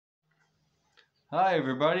Hi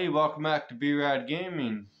everybody, welcome back to B-Rad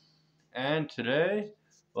Gaming. And today,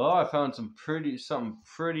 well, I found something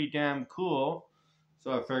pretty damn cool.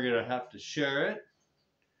 So I figured I'd have to share it.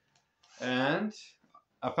 And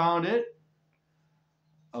I found it.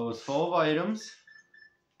 It was full of items.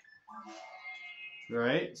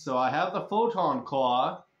 Right? So I have the photon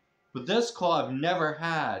claw, but this claw I've never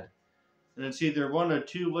had. And it's either one or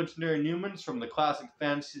two legendary Newmans from the classic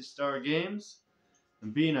Phantasy Star games.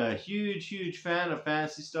 And being a huge fan of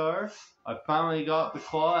Phantasy Star, I finally got the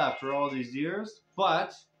claw after all these years,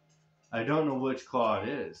 but I don't know which claw it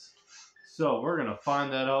is. So we're going to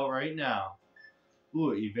find that out right now.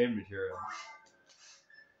 Ooh, evade material.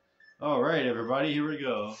 Alright everybody, here we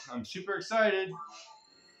go. I'm super excited.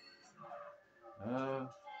 Let's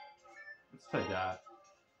take that.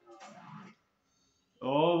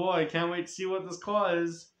 Oh boy, I can't wait to see what this claw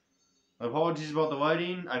is. Apologies about the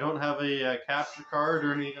lighting. I don't have a capture card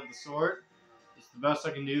or anything of the sort. It's the best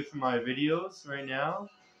I can do for my videos right now.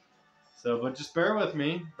 So, but just bear with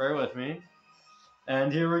me. Bear with me.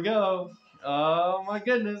 And here we go. Oh my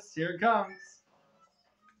goodness. Here it comes.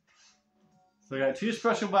 So I got two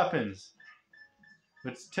special weapons.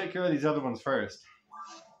 Let's take care of these other ones first.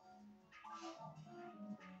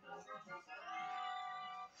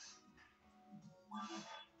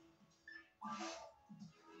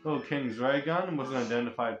 Oh, King's Ray Gun wasn't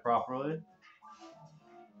identified properly.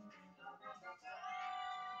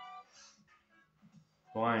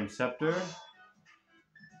 Blind Scepter.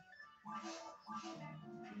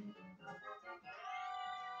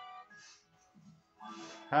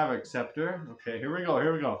 Havoc Scepter. Okay, here we go,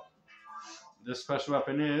 here we go. This special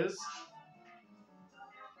weapon is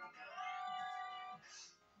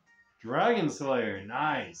Dragon Slayer.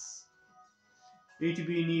 Nice.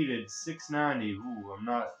 ATB needed 690. Ooh,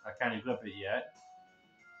 I can't equip it yet.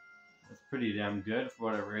 That's pretty damn good for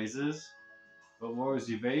what it raises. But more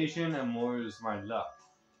is evasion and more is my luck.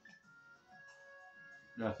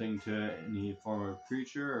 Nothing to any form of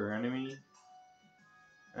creature or enemy.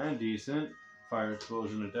 And decent. Fire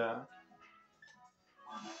explosion attack.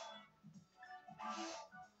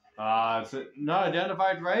 It's not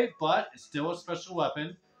identified right, but it's still a special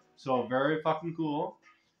weapon. So very fucking cool.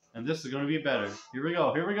 And this is going to be better. Here we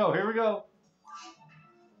go, here we go, here we go.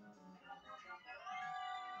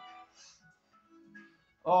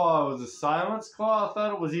 Oh, it was a silence claw? I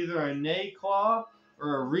thought it was either a Nay claw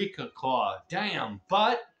or a Rika claw. Damn,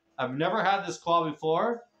 but I've never had this claw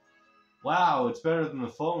before. Wow, it's better than the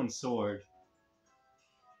phone sword.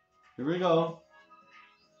 Here we go.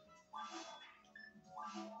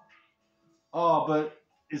 Oh, but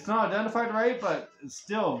it's not identified right, but it's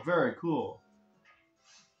still very cool.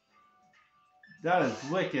 That is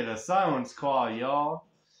wicked. A silence claw, y'all.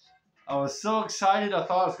 I was so excited. I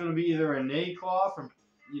thought it was going to be either a Nay claw from,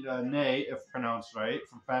 Nay, if pronounced right,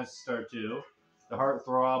 from Phantasy Star 2. The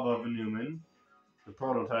heartthrob of a Newman. The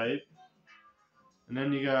prototype. And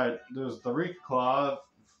then there's the Rika claw.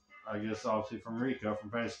 I guess obviously from Rika, from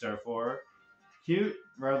Phantasy Star 4. Cute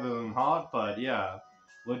rather than hot, but yeah.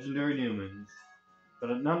 Legendary Newmans.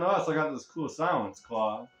 But nonetheless, I got this cool silence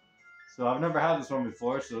claw. So I've never had this one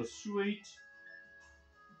before, so sweet.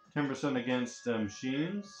 10% against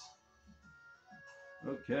machines.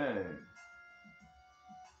 Okay.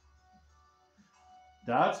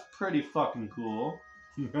 That's pretty fucking cool.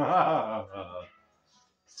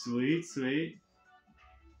 Sweet, sweet.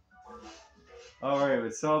 Alright,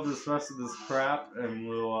 let's sell this rest of this crap and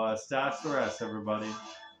we'll stash the rest, everybody.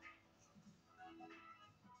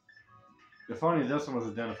 If only this one was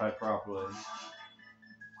identified properly.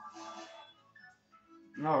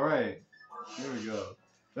 Alright, here we go.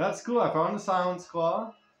 That's cool, I found the silence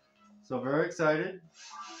claw. So very excited.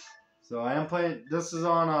 So I am playing, this is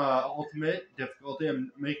on ultimate difficulty.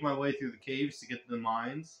 I'm making my way through the caves to get to the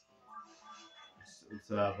mines. Let's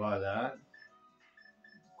buy that.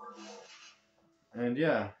 And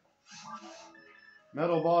yeah.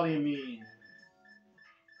 Metal body me.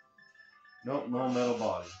 Nope, no metal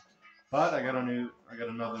body. But I got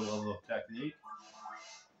another level of technique.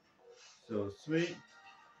 So sweet.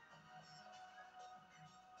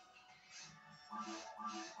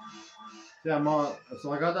 Yeah,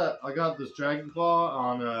 so I got this Dragon Claw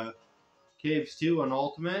on Caves 2 on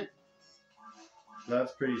Ultimate.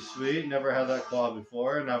 That's pretty sweet. Never had that claw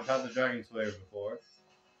before, and I've had the Dragon Slayer before.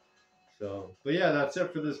 So, but yeah, that's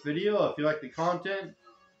it for this video. If you like the content,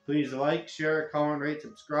 please like, share, comment, rate,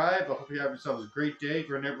 subscribe. I hope you have yourselves a great day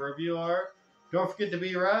wherever you are. Don't forget to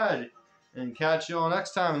be rad, and catch you all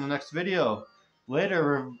next time in the next video.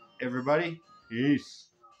 Later, everybody. Peace.